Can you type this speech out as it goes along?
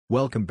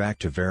Welcome back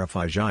to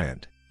Verify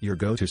Giant, your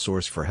go-to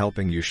source for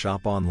helping you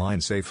shop online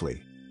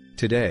safely.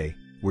 Today,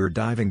 we're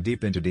diving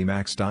deep into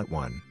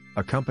dimax.one,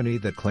 a company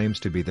that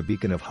claims to be the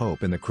beacon of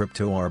hope in the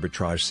crypto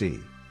arbitrage sea.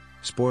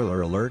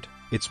 Spoiler alert,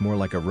 it's more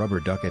like a rubber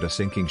duck at a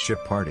sinking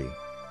ship party.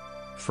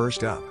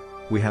 First up,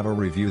 we have a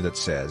review that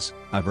says,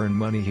 "I've earned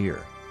money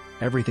here.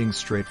 Everything's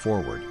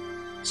straightforward."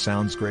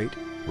 Sounds great,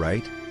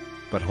 right?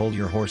 But hold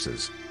your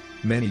horses.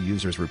 Many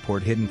users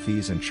report hidden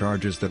fees and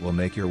charges that will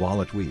make your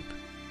wallet weep.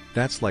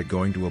 That's like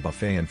going to a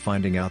buffet and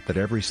finding out that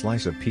every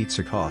slice of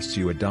pizza costs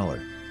you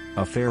 $1.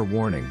 A fair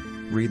warning,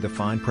 read the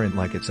fine print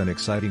like it's an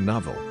exciting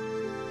novel.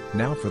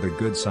 Now for the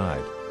good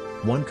side.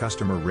 One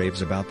customer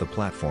raves about the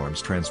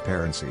platform's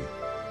transparency.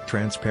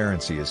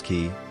 Transparency is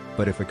key,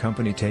 but if a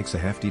company takes a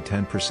hefty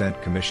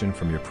 10% commission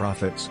from your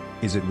profits,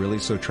 is it really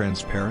so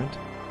transparent?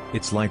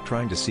 It's like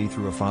trying to see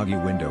through a foggy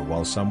window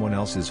while someone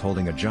else is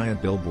holding a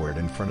giant billboard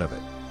in front of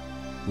it.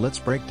 Let's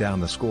break down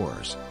the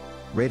scores.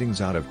 Ratings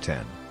out of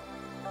 10.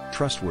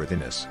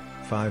 Trustworthiness,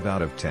 5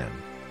 out of 10.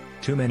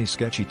 Too many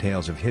sketchy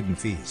tales of hidden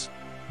fees.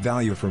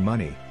 Value for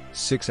money,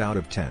 6 out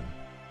of 10.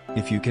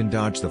 If you can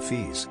dodge the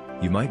fees,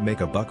 you might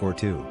make a buck or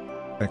two.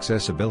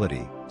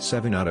 Accessibility,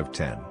 7 out of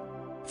 10.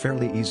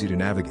 Fairly easy to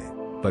navigate,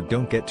 but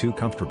don't get too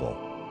comfortable.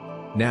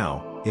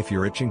 Now, if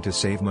you're itching to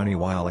save money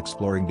while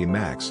exploring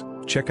Dimax,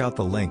 check out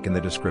the link in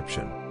the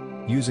description.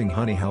 Using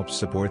Honey helps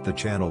support the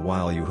channel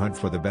while you hunt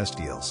for the best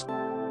deals.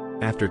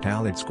 After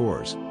tallied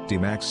scores,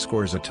 Dimax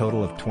scores a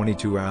total of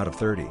 22 out of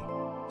 30.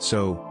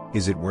 So,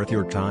 is it worth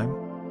your time?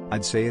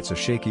 I'd say it's a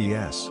shaky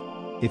yes.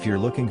 If you're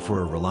looking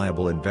for a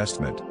reliable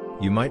investment,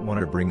 you might want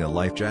to bring a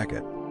life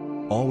jacket.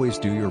 Always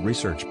do your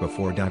research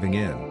before diving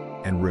in,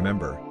 and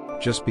remember,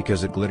 just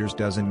because it glitters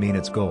doesn't mean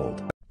it's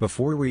gold.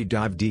 Before we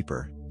dive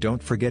deeper,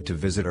 don't forget to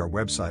visit our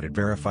website at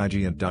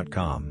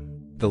verifygiant.com.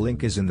 The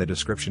link is in the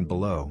description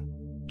below.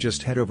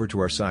 Just head over to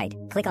our site,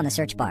 click on the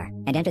search bar,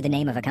 and enter the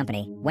name of a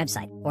company,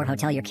 website, or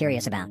hotel you're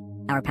curious about.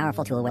 Our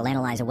powerful tool will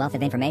analyze a wealth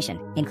of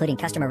information, including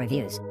customer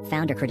reviews,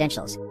 founder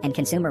credentials, and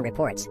consumer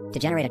reports, to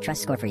generate a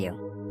trust score for you.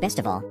 Best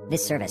of all,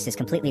 this service is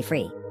completely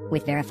free.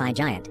 With Verify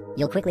Giant,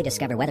 you'll quickly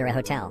discover whether a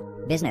hotel,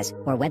 business,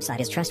 or website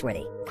is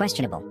trustworthy,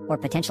 questionable, or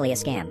potentially a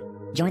scam.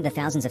 Join the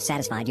thousands of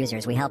satisfied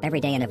users we help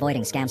every day in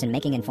avoiding scams and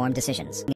making informed decisions.